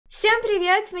Всем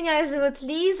привет, меня зовут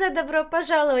Лиза, добро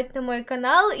пожаловать на мой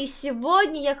канал, и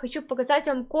сегодня я хочу показать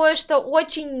вам кое-что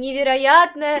очень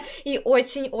невероятное и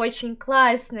очень-очень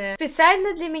классное.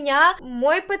 Специально для меня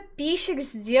мой подписчик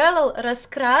сделал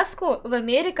раскраску в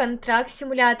American Truck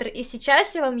Simulator, и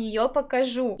сейчас я вам ее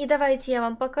покажу. И давайте я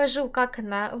вам покажу, как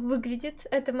она выглядит.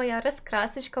 Это моя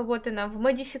раскрасочка, вот она в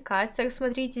модификациях,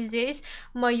 смотрите, здесь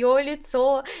мое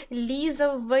лицо,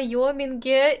 Лиза в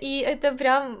Вайоминге, и это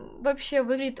прям вообще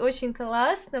выглядит очень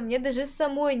классно. Мне даже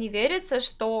самой не верится,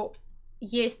 что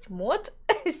есть мод,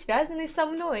 связанный со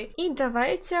мной. И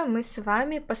давайте мы с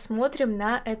вами посмотрим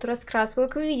на эту раскраску.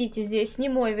 Как вы видите, здесь не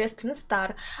мой Western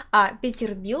Star, а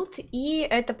Peterbilt, и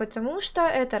это потому, что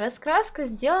эта раскраска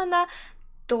сделана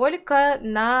только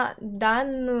на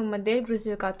данную модель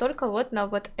грузовика, только вот на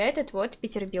вот этот вот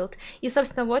Peterbilt. И,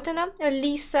 собственно, вот она,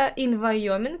 Lisa in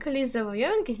Wyoming, Лиза в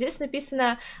Wyoming, и здесь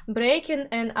написано Breaking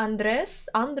and Andres.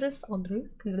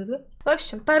 В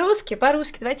общем, по-русски,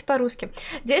 давайте по-русски.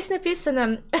 Здесь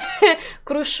написано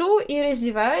крушу и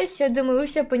раздеваюсь. Я думаю, вы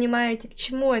все понимаете, к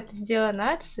чему это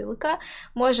сделана отсылка.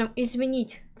 Можем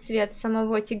изменить цвет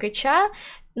самого тягача,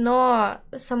 но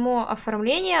само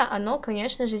оформление, оно,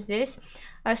 конечно же, здесь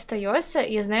остается.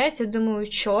 И знаете, думаю,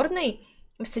 черный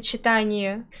в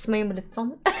сочетании с моим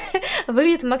лицом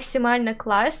выглядит максимально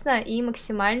классно и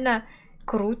максимально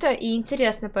круто и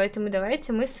интересно. Поэтому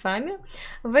давайте мы с вами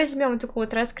возьмем такую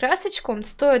вот раскрасочку.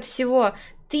 Стоит всего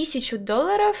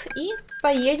 $1000, и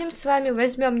поедем с вами,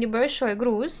 возьмем небольшой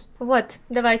груз. Вот,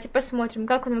 давайте посмотрим,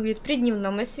 как он выглядит при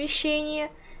дневном освещении.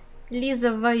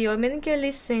 Лиза в Вайоминге,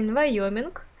 Лиза in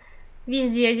Wyoming.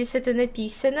 Везде здесь это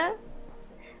написано.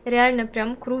 Реально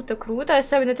прям круто-круто.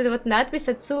 Особенно эта вот надпись,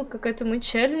 отсылка к этому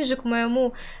челленджу, к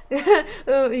моему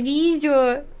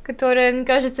видео, которое, мне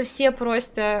кажется, все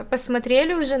просто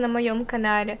посмотрели уже на моем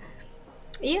канале.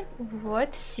 И вот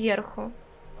сверху.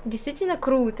 Действительно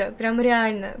круто, прям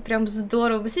реально, прям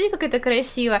здорово. Посмотрите, как это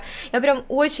красиво. Я прям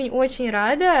очень-очень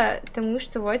рада тому,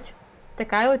 что вот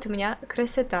такая вот у меня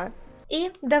красота. И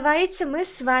давайте мы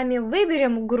с вами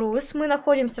выберем груз. Мы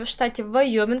находимся в штате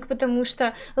Вайоминг, потому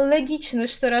что логично,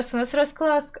 что раз у нас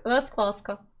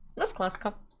раскраска.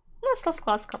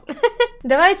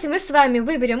 Давайте мы с вами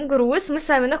выберем груз. Мы с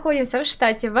вами находимся в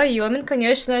штате Вайоминг.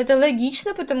 Конечно, это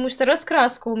логично, потому что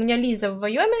раскраска у меня Лиза в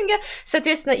Вайоминге.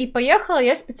 Соответственно, и поехала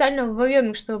я специально в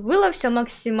Вайоминг, чтобы было все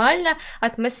максимально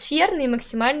атмосферно и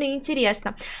максимально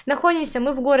интересно. Находимся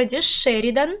мы в городе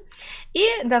Шеридан. И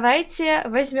давайте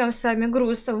возьмем с вами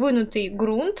груз вынутый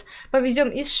грунт, повезем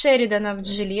из Шеридана в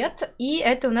Джилет. И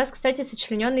это у нас, кстати,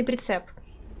 сочлененный прицеп.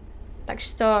 Так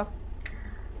что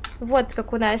вот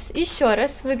как у нас еще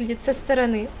раз выглядит со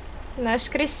стороны наш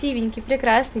красивенький,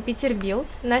 прекрасный Peterbilt,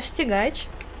 наш тягач.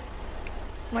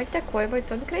 Вот такой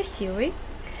вот он красивый.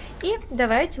 И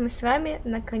давайте мы с вами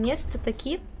наконец-то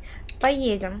таки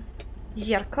поедем.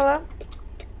 Зеркало.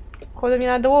 Походу, мне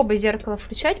надо оба зеркала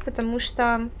включать, потому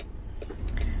что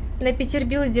на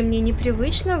Peterbilt'е мне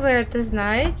непривычно, вы это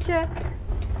знаете.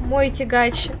 Мой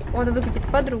тягач, он выглядит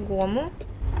по-другому.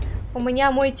 У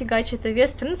меня мой тягач это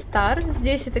Western Star.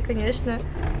 Здесь это, конечно,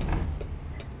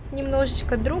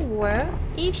 немножечко другое.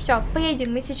 И все,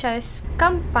 поедем мы сейчас в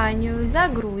компанию за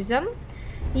грузом.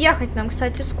 Ехать нам,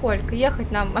 кстати, сколько?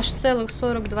 Ехать нам аж целых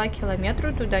 42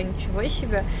 километра туда, ничего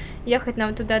себе. Ехать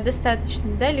нам туда достаточно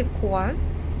далеко.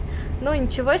 Но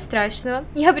ничего страшного.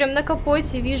 Я прям на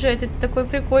капоте вижу этот такой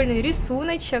прикольный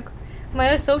рисуночек.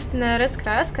 Моя собственная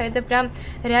раскраска. Это прям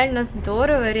реально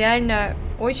здорово, реально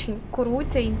очень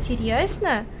круто,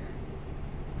 интересно.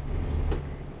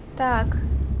 Так.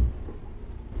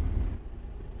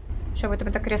 Что вы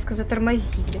там так резко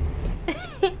затормозили?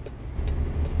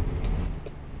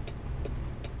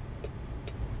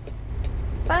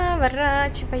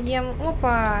 Поворачиваем.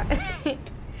 Опа!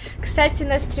 Кстати,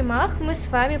 на стримах мы с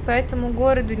вами по этому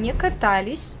городу не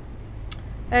катались.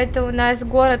 Это у нас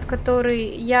город,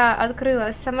 который я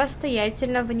открыла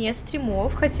самостоятельно, вне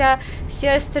стримов, хотя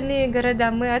все остальные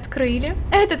города мы открыли.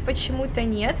 Этот почему-то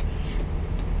нет.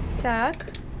 Так,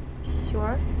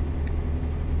 все.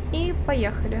 И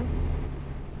поехали.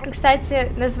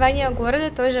 Кстати, название города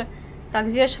тоже... Так,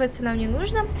 взвешиваться нам не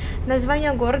нужно.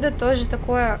 Название города тоже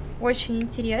такое очень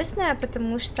интересное,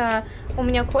 потому что у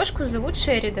меня кошку зовут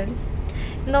Шериданс.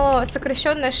 Но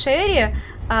сокращенно Шерри,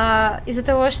 из-за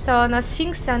того, что она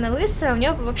сфинкс, она лысая, у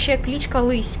нее вообще кличка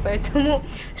Лысь, поэтому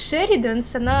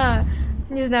Шериданс, она,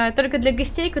 не знаю, только для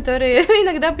гостей, которые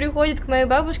иногда приходят к моей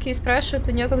бабушке и спрашивают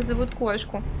у нее, как зовут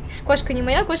кошку. Кошка не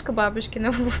моя, кошка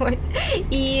бабушкина, вот.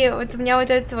 И вот у меня вот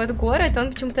этот вот город,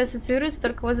 он почему-то ассоциируется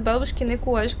только вот с бабушкиной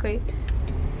кошкой.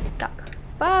 Так,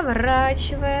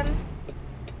 поворачиваем.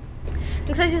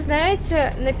 Кстати,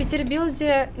 знаете, на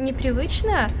Петербилде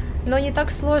непривычно, но не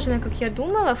так сложно, как я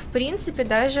думала. В принципе,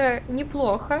 даже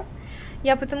неплохо.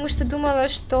 Я потому что думала,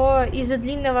 что из-за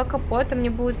длинного капота мне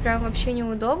будет прям вообще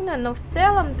неудобно, но в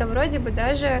целом-то вроде бы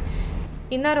даже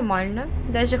и нормально,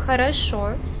 даже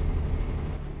хорошо.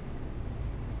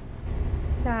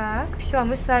 Так, все,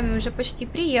 мы с вами уже почти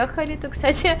приехали. Тут,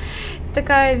 кстати,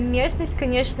 такая местность,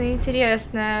 конечно,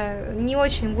 интересная. Не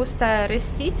очень густая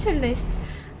растительность,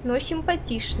 но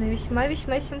симпатичная,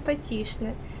 весьма-весьма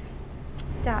симпатичная.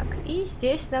 Так, и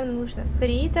здесь нам нужно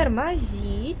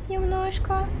притормозить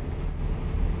немножко.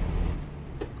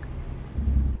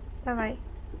 Давай.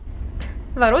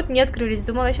 Ворот не открылись,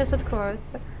 думала, сейчас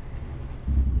откроются.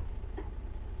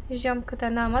 Ждем, когда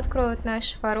нам откроют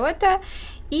наши ворота.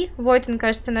 И вот он,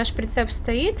 кажется, наш прицеп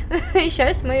стоит. И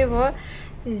сейчас мы его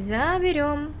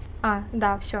заберем. А,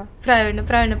 да, все. Правильно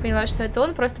поняла, что это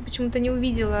он. Просто почему-то не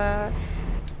увидела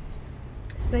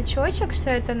значочек, что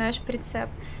это наш прицеп.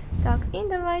 Так, и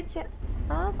давайте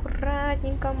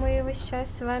аккуратненько мы его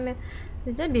сейчас с вами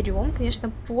заберем.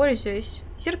 Конечно, пользуюсь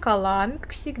зеркалами,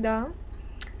 как всегда.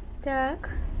 Так.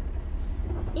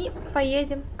 И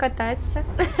поедем кататься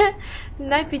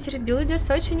на Петербилде с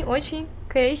очень-очень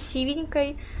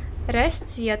красивенькой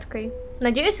расцветкой.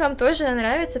 Надеюсь, вам тоже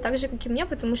нравится, так же, как и мне,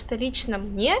 потому что лично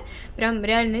мне прям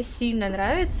реально сильно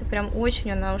нравится. Прям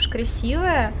очень она уж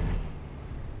красивая.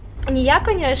 Не я,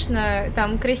 конечно,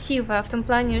 там красивая, а в том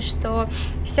плане, что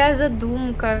вся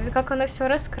задумка, как оно все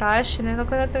раскрашено,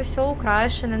 как оно это все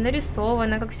украшено,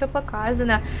 нарисовано, как все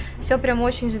показано, все прям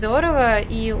очень здорово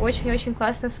и очень-очень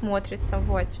классно смотрится,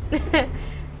 вот.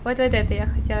 Вот это я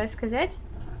хотела сказать.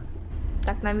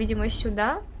 Так, нам, видимо,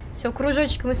 сюда. Все,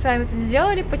 кружочек мы с вами тут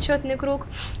сделали, почетный круг.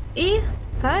 И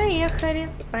поехали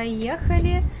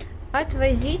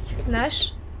отвозить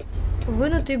наш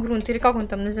вынутый грунт, или как он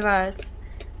там называется?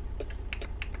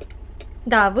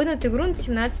 Да, вынутый грунт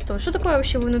 17 тонн. Что такое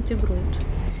вообще вынутый грунт?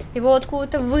 Его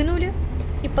откуда-то вынули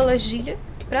и положили.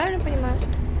 Правильно понимаю?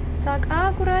 Так,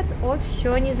 аккуратно. Вот,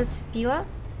 все, не зацепило.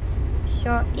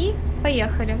 Все, и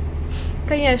поехали.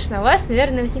 Конечно, у вас,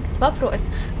 наверное, возникнет вопрос.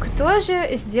 Кто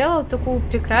же сделал такую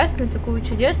прекрасную, такую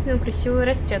чудесную, красивую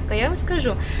расцветку? Я вам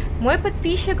скажу. Мой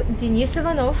подписчик Денис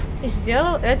Иванов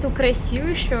сделал эту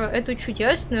красивую, эту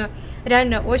чудесную,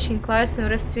 реально очень классную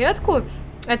расцветку.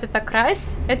 Этот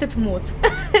окрас, этот мод.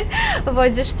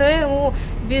 Вот, за что ему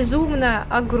безумно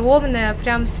огромное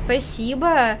прям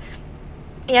спасибо.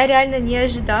 Я реально не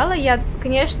ожидала. Я,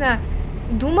 конечно,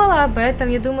 думала об этом.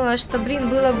 Я думала, что, блин,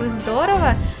 было бы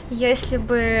здорово, если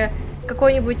бы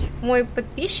какой-нибудь мой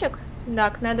подписчик...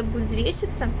 Так, надо будет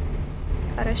взвеситься.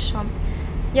 Хорошо.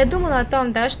 Я думала о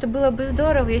том, да, что было бы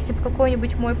здорово, если бы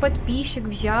какой-нибудь мой подписчик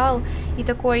взял и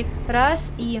такой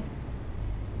раз и...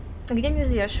 Где мне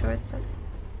взвешивается?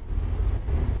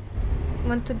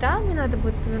 Вон туда мне надо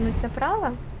будет повернуть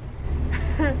направо.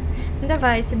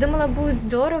 Давайте. Думала, будет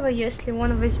здорово, если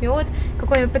он возьмет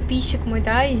какой-нибудь подписчик мой,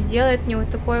 да, и сделает мне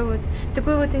вот такую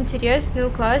вот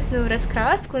интересную, классную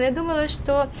раскраску. Но я думала,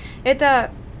 что это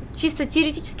чисто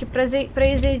теоретически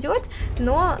произойдет,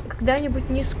 но когда-нибудь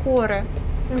не скоро.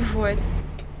 Вот.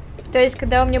 То есть,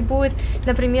 когда у меня будет,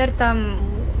 например, там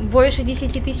больше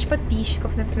 10 тысяч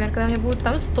подписчиков, например, когда у меня будет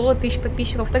там 100 тысяч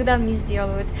подписчиков, тогда мне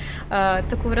сделают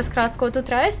такую раскраску. Вот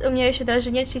тут раз, у меня еще даже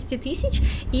нет 6 тысяч,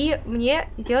 и мне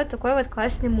делают такой вот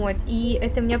классный мод. И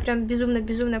это меня прям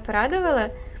безумно-безумно порадовало.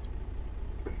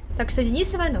 Так что,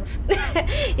 Денис Иванов,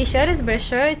 еще раз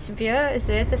большое тебе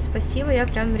за это спасибо. Я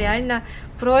прям реально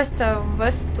просто в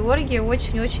восторге,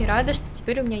 очень-очень рада, что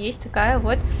теперь у меня есть такая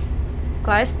вот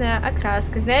классная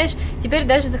окраска. Знаешь, теперь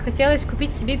даже захотелось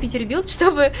купить себе Петербилд,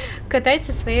 чтобы катать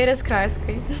со своей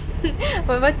раскраской.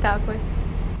 Вот так вот.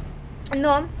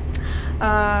 Но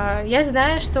я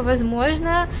знаю, что,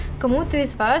 возможно, кому-то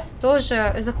из вас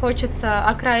тоже захочется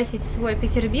окрасить свой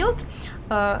Петербилд,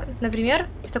 например,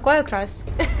 в такой окрас,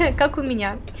 как у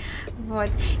меня. Вот.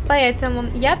 Поэтому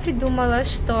я придумала,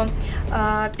 что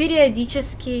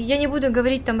периодически, я не буду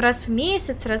говорить там раз в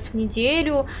месяц, раз в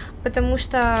неделю, потому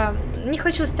что не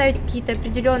хочу ставить какие-то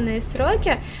определенные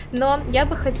сроки, но я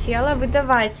бы хотела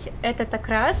выдавать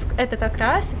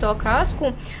эту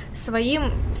окраску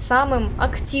своим самым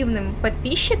активным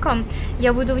подписчикам.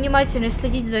 Я буду внимательно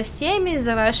следить за всеми,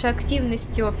 за вашей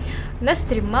активностью на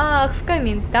стримах, в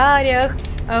комментариях,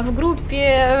 в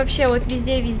группе, вообще вот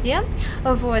везде-везде,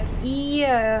 вот, и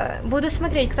буду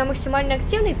смотреть, кто максимально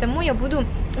активный, тому я буду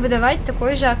выдавать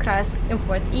такой же окрас,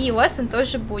 вот, и у вас он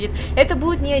тоже будет. Это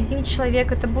будет не один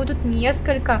человек, это будут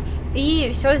несколько,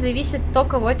 и все зависит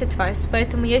только вот от вас,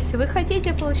 поэтому если вы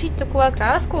хотите получить такую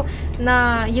окраску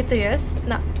на ЕТС,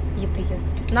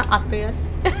 ETS, на АТС,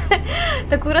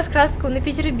 такую раскраску на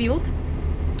Петербилд,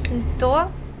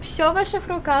 то все в ваших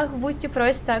руках, будьте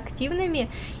просто активными,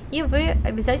 и вы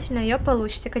обязательно ее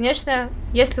получите. Конечно,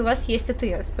 если у вас есть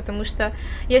АТС, потому что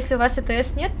если у вас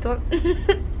АТС нет, то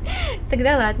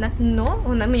тогда ладно. Но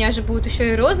у меня же будут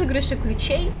еще и розыгрыши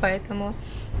ключей, поэтому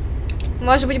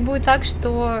может быть будет так,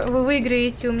 что вы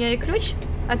выиграете у меня и ключ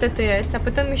от АТС, а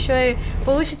потом еще и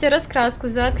получите раскраску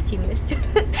за активность.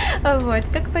 Вот,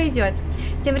 как пойдет.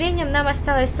 Тем временем нам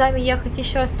осталось с вами ехать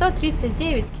еще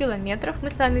 139 километров.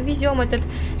 Мы с вами везем этот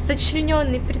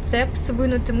сочлененный прицеп с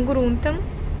вынутым грунтом.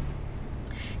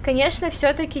 Конечно,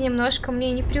 все-таки немножко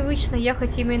мне непривычно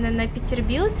ехать именно на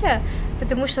Петербилде,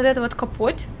 потому что вот это вот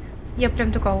капот, я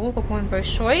прям такая, о, какой он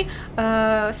большой.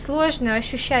 Сложно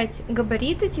ощущать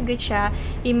габариты тягача,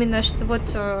 именно что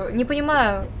вот не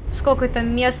понимаю, сколько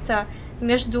там места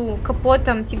между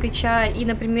капотом тягача и,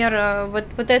 например,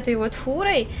 вот этой вот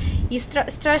фурой, и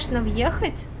страшно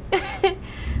въехать.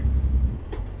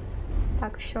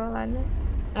 Так, все, ладно.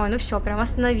 Ой, ну все, прям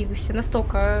остановился,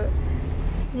 настолько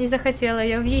не захотела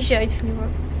я въезжать в него.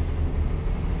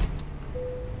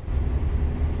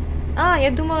 А,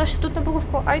 я думала, что тут на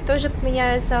буковку Ай тоже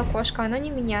поменяется окошко, оно не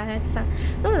меняется.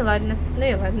 Ну и ладно, ну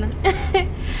и ладно.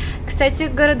 Кстати,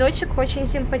 городочек очень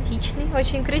симпатичный,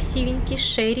 очень красивенький,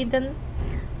 Шеридан.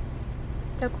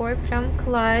 Такой прям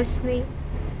классный.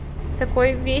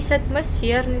 Такой весь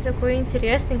атмосферный, такой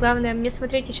интересный. Главное мне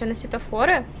смотреть еще на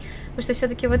светофоры, потому что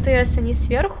все-таки ВТС они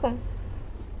сверху.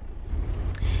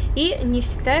 И не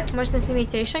всегда их можно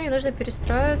заметить. А еще мне нужно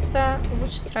перестроиться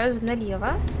лучше сразу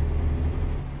налево.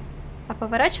 А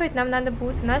поворачивать нам надо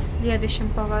будет на следующем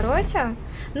повороте.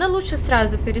 Но лучше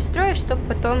сразу перестроить, чтобы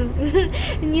потом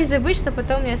не забыть, что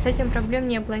потом у меня с этим проблем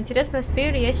не было. Интересно,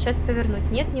 успею ли я сейчас повернуть?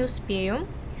 Нет, не успею.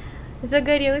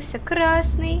 Загорелся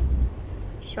красный.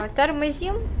 Все,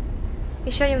 тормозим.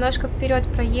 Еще немножко вперед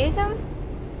проедем.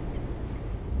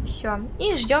 Все.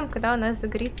 И ждем, когда у нас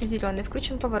загорится зеленый.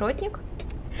 Включим поворотник.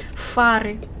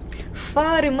 Фары.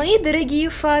 Фары, мои дорогие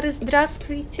фары,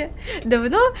 здравствуйте.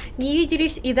 Давно не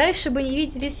виделись, и дальше бы не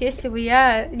виделись, если бы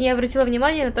я не обратила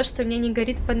внимания на то, что у меня не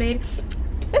горит панель.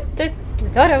 Это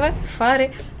здорово,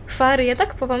 фары. Фары, я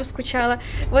так по вам скучала.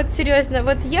 Вот серьезно,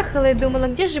 вот ехала и думала,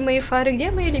 где же мои фары, где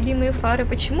мои любимые фары,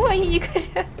 почему они не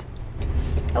горят?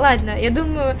 Ладно, я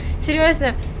думаю,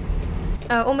 серьезно,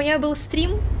 у меня был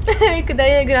стрим, когда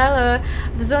я играла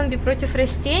в зомби против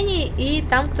растений, и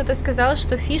там кто-то сказал,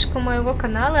 что фишка моего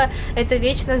канала — это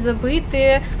вечно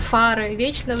забытые фары,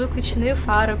 вечно выключенные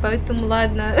фары, поэтому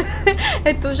ладно,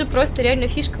 это уже просто реально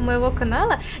фишка моего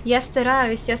канала. Я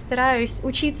стараюсь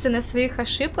учиться на своих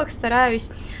ошибках, стараюсь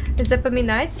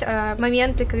запоминать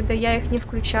моменты, когда я их не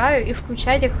включаю, и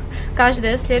включать их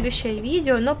каждое следующее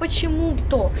видео, но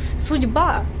почему-то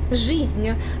судьба,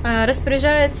 жизнь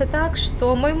распоряжается так,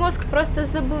 что мой мозг просто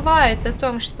забывает о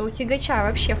том, что у тягача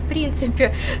вообще в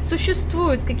принципе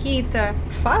существуют какие-то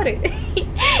фары,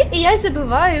 и я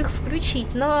забываю их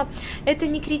включить. Но это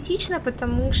не критично,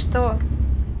 потому что,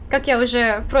 как я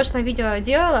уже в прошлом видео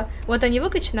делала, вот они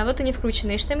выключены, а вот они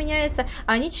включены. И что меняется?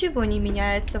 А ничего не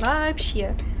меняется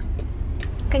вообще.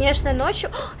 Конечно, ночью...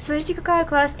 О, смотрите, какая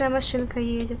классная машинка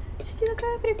едет. Смотрите,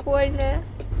 такая прикольная.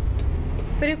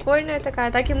 Прикольная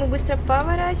такая. Так, и мы быстро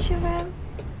поворачиваем.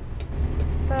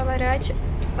 Поворачивать.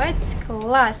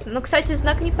 Классно. Но, кстати,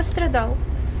 знак не пострадал.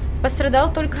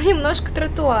 Пострадал только немножко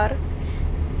тротуар.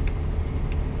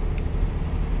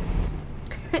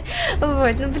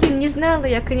 Вот, ну блин, не знала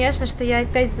я, конечно, что я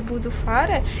опять забуду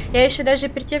фары. Я еще даже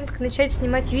перед тем, как начать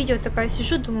снимать видео, такая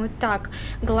сижу, думаю, так,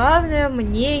 главное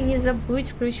мне не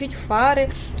забыть включить фары,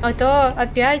 а то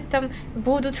опять там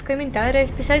будут в комментариях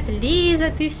писать: Лиза,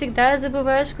 ты всегда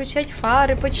забываешь включать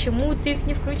фары, почему ты их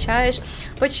не включаешь,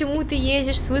 почему ты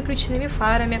ездишь с выключенными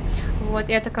фарами. Вот,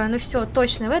 я такая, ну все,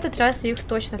 точно, в этот раз я их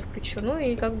точно включу. Ну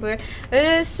и как бы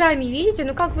сами видите,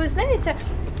 ну как вы знаете,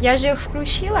 я же их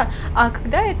включила, а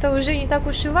когда это уже не так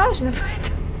уж и важно,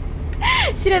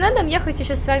 поэтому все равно нам ехать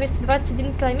еще с вами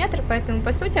 121 километр, поэтому,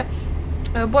 по сути,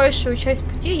 большую часть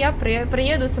пути я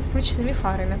проеду со включенными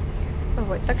фарами.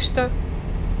 Вот, так что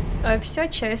все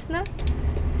честно,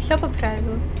 все по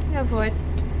правилам. Вот.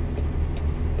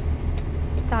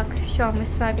 Так, все, мы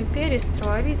с вами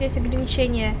перестроили. Здесь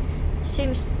ограничение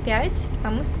 75, а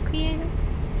мы сколько едем?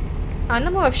 А, ну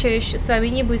мы вообще еще с вами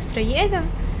не быстро едем.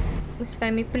 Мы с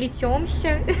вами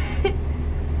плетемся.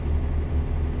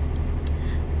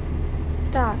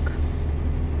 Так.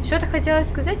 Что-то хотела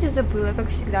сказать и забыла, как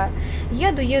всегда.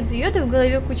 Еду, в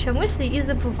голове куча мыслей и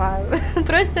забываю.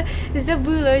 Просто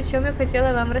забыла, о чем я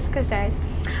хотела вам рассказать.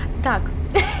 Так.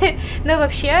 Но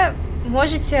вообще,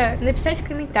 можете написать в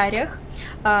комментариях,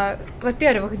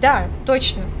 Во-первых, да,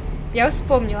 точно, я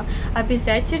вспомнила.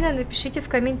 Обязательно напишите в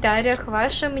комментариях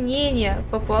ваше мнение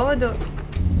по поводу...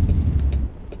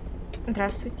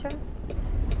 Здравствуйте.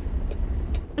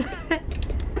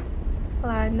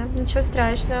 Ладно, ничего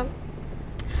страшного.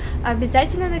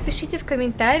 Обязательно напишите в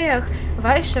комментариях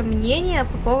ваше мнение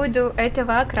по поводу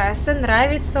этого окраса.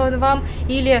 Нравится он вам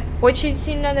или очень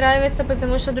сильно нравится,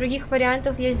 потому что других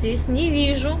вариантов я здесь не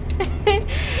вижу.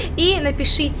 И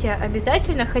напишите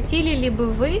обязательно, хотели ли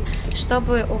бы вы,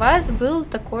 чтобы у вас был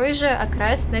такой же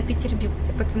окрас на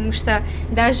Петербилте, потому что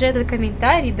даже этот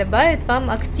комментарий добавит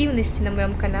вам активности на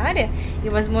моем канале, и,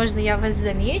 возможно, я вас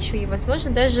замечу, и,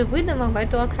 возможно, даже выдам вам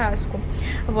эту окраску.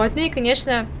 Вот, ну и,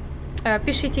 конечно...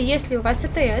 Пишите, есть ли у вас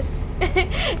АТС.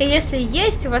 И если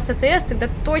есть у вас АТС, тогда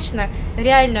точно,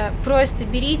 реально, просто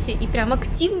берите и прям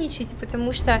активничайте,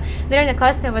 потому что реально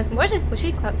классная возможность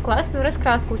получить классную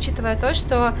раскраску, учитывая то,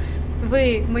 что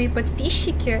вы мои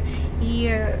подписчики,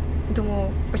 и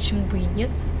думаю, почему бы и нет,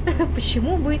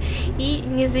 почему бы и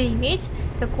не заиметь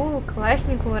такую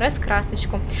классненькую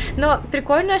раскрасочку. Но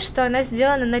прикольно, что она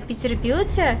сделана на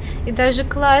Петербилте, и даже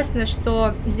классно,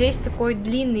 что здесь такой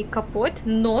длинный капот,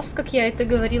 нос, как я это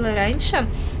говорила раньше,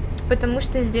 потому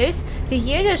что здесь ты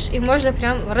едешь, и можно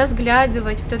прям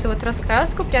разглядывать вот эту вот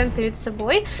раскраску прямо перед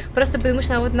собой, просто потому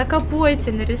что она вот на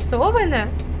капоте нарисована.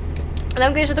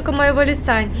 Там, конечно, только моего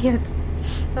лица нет.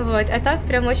 Вот, а так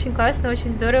прям очень классно, очень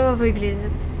здорово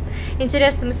выглядит.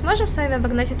 Интересно, мы сможем с вами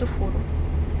обогнать эту фуру?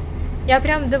 Я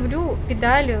прям давлю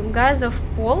педалью газа в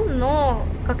пол, но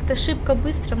как-то шибко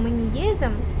быстро мы не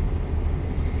едем.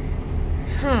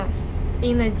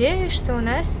 И надеюсь, что у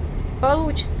нас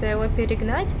получится его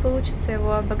перегнать, получится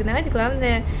его обогнать.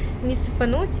 Главное не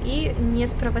цепануть и не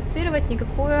спровоцировать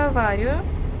никакую аварию.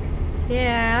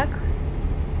 Так.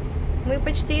 Мы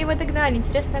почти его догнали.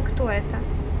 Интересно, кто это?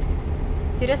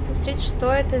 Интересно посмотреть,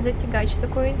 что это за тягач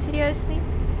такой интересный.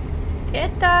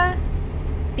 Это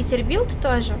Петербилд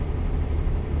тоже?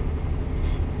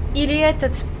 Или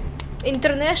этот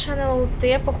International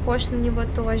T похож на него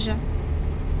тоже?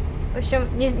 В общем,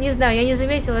 не знаю, я не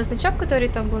заметила значок, который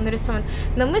там был нарисован,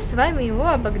 но мы с вами его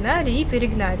обогнали и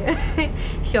перегнали.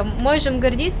 Все, можем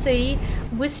гордиться и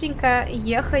быстренько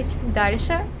ехать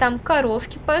дальше. Там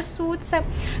коровки пасутся.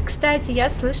 Кстати, я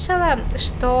слышала,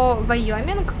 что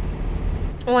Вайоминг,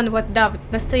 он вот, да,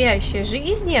 в настоящей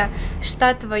жизни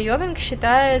штат Вайоминг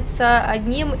считается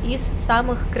одним из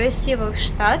самых красивых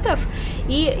штатов,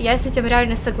 и я с этим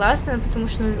реально согласна, потому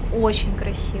что ну, очень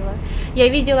красиво. Я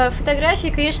видела фотографии,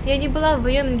 конечно, я не была в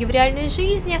Вайоминге в реальной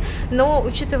жизни, но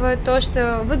учитывая то,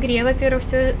 что в игре, во-первых,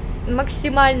 все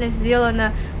максимально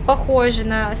сделано похоже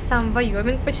на сам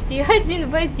Вайоминг, почти один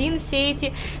в один, все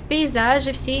эти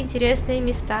пейзажи, все интересные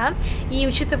места, и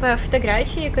учитывая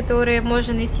фотографии, которые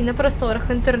можно найти на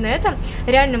просторах интернета,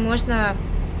 реально можно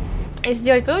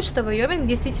сделать вывод, что Вайоминг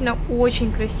действительно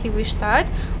очень красивый штат,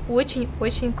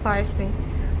 очень-очень классный.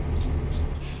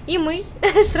 И мы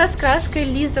с раскраской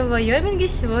Лиза в Вайоминге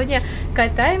сегодня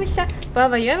катаемся по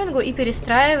Вайомингу и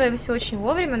перестраиваемся очень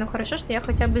вовремя, но хорошо, что я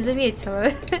хотя бы заметила.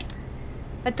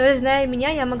 А то, зная меня,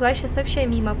 я могла сейчас вообще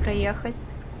мимо проехать.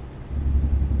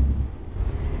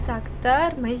 Так,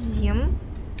 тормозим.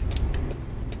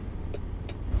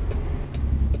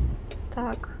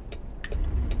 Так.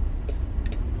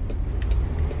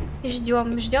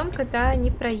 Ждем, когда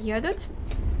они проедут.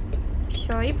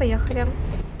 Все, и поехали.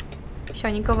 Все,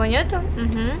 никого нету.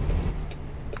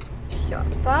 Угу. Все,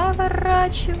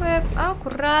 поворачиваем.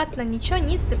 Аккуратно, ничего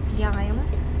не цепляем.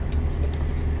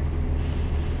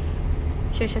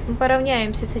 Все, сейчас мы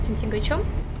поравняемся с этим тягачом.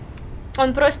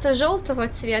 Он просто желтого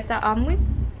цвета, а мы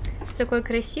с такой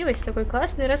красивой, с такой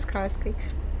классной раскраской.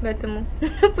 Поэтому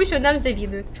пусть он нам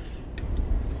завидует.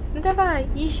 Ну давай,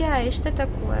 езжай, что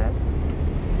такое?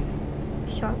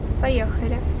 Все,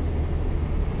 поехали.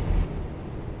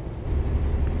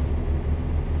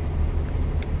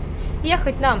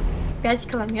 Ехать нам 5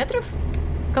 километров?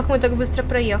 Как мы так быстро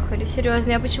проехали?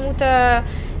 Серьезно, я почему-то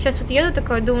сейчас вот еду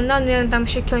такая, думаю, нам, наверное, там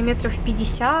еще километров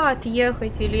 50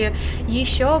 ехать или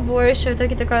еще больше. В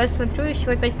итоге такая смотрю, и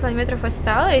всего 5 километров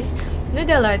осталось. Ну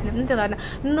да ладно, ну да ладно.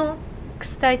 Но,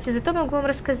 кстати, зато могу вам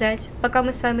рассказать, пока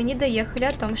мы с вами не доехали,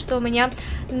 о том, что у меня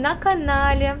на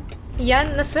канале, я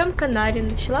на своем канале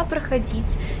начала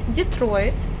проходить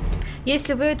Детройт.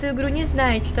 Если вы эту игру не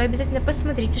знаете, то обязательно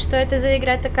посмотрите, что это за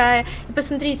игра такая, и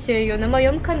посмотрите ее на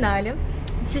моем канале.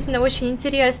 действительно очень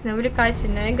интересная,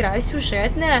 увлекательная игра,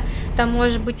 сюжетная. Там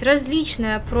может быть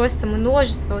различное, просто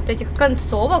множество вот этих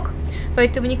концовок,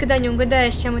 поэтому никогда не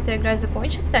угадаешь, чем эта игра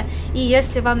закончится. И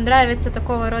если вам нравятся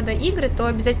такого рода игры, то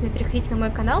обязательно переходите на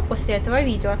мой канал после этого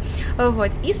видео.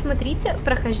 Вот, и смотрите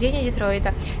прохождение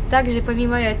Детройта. Также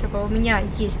помимо этого у меня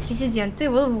есть Resident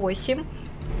Evil 8.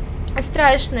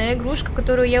 Страшная игрушка,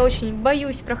 которую я очень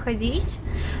боюсь проходить,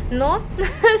 но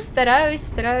стараюсь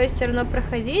все равно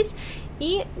проходить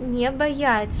и не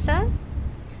бояться.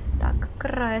 Так,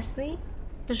 красный,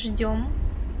 ждем,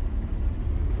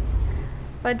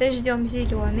 подождем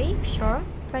зеленый, все,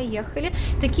 поехали.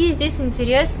 Такие здесь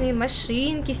интересные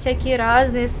машинки, всякие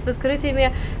разные, с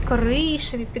открытыми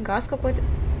крышами, пегас какой-то.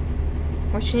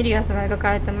 Очень резвая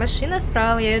какая-то машина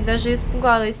справа, я ее даже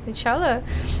испугалась сначала,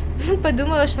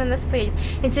 подумала, что она нас поедет.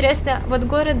 Интересно, вот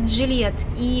город Джилет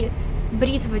и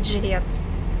бритва Джилет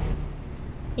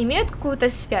имеют какую-то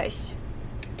связь?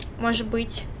 Может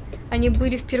быть, они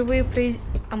были впервые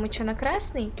А мы что, на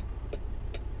красный?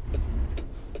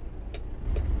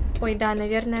 Ой, да,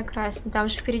 наверное, красный. Там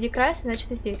же впереди красный,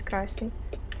 значит и здесь красный.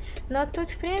 Но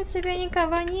тут, в принципе,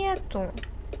 никого нету.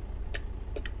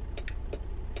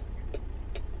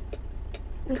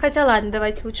 Хотя ладно,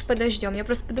 давайте лучше подождем. Я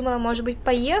просто подумала, может быть,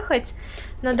 поехать.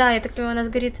 Но да, я так понимаю, у нас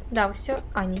горит. Да, все.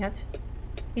 А, нет.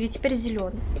 Или теперь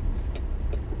зеленый.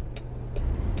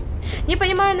 Не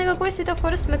понимаю, на какой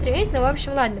светофор смотреть. Но, в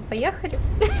общем, ладно, поехали.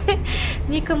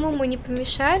 Никому мы не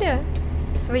помешали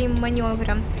своим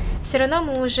маневром. Все равно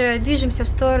мы уже движемся в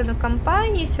сторону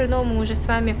компании. Все равно мы уже с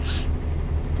вами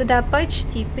туда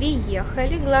почти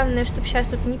приехали. Главное, чтобы сейчас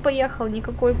тут не поехал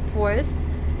никакой поезд.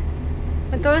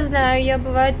 А то, знаю, я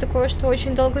бывает такое, что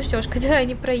очень долго ждешь, когда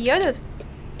они проедут.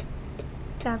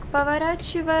 Так,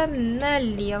 поворачиваем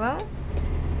налево.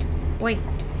 Ой.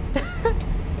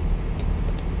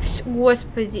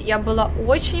 Господи, я была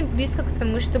очень близко к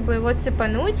тому, чтобы его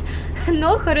цепануть,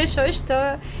 но хорошо,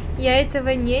 что я этого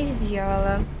не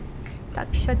сделала.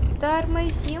 Так, все,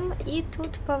 тормозим и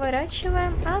тут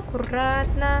поворачиваем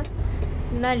аккуратно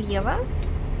налево.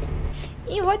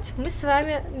 И вот мы с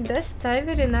вами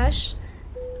доставили наш...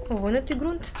 Вон этот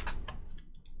грунт.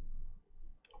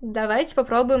 Давайте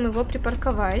попробуем его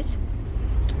припарковать.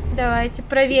 Давайте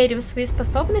проверим свои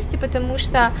способности, потому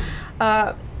что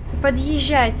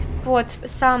подъезжать под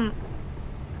сам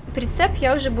прицеп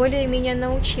я уже более-менее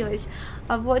научилась.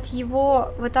 А вот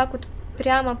его вот так вот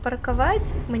прямо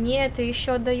парковать, мне это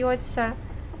еще дается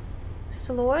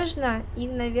сложно. И,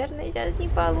 наверное, сейчас не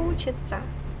получится.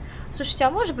 Слушайте,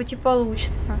 а может быть и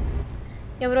получится.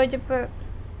 Я вроде бы...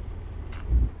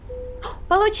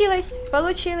 Получилось,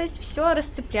 получилось, все,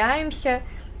 расцепляемся,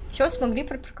 все, смогли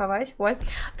припарковать, вот.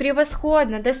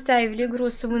 Превосходно доставили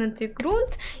груз в вынутый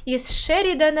грунт из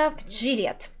Шеридана в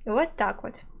Джилет, вот так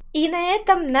вот. И на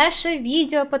этом наше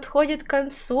видео подходит к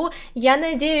концу. Я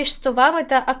надеюсь, что вам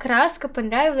эта окраска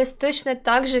понравилась точно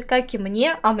так же, как и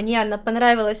мне. А мне она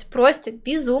понравилась просто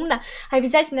безумно.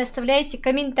 Обязательно оставляйте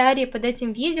комментарии под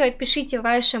этим видео, пишите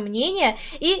ваше мнение.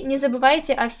 И не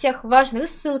забывайте о всех важных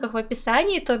ссылках в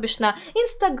описании, то бишь на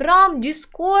Инстаграм,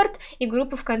 Дискорд и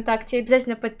группу ВКонтакте.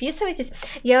 Обязательно подписывайтесь.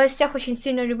 Я вас всех очень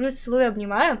сильно люблю, целую,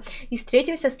 обнимаю. И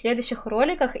встретимся в следующих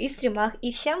роликах и стримах.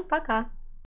 И всем пока!